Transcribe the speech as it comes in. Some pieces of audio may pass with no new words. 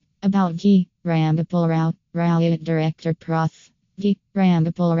About G. Ramgopal Rao IIT Director Prof. G.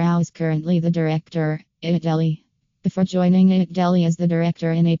 Ramgopal Rao is currently the Director, IIT Delhi. Before joining IIT Delhi as the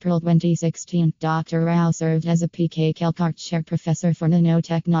Director in April 2016, Dr. Rao served as a PK Kelkar Chair Professor for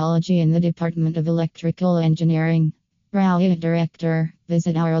Nanotechnology in the Department of Electrical Engineering. Rao IIT Director.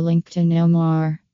 Visit our link to know more.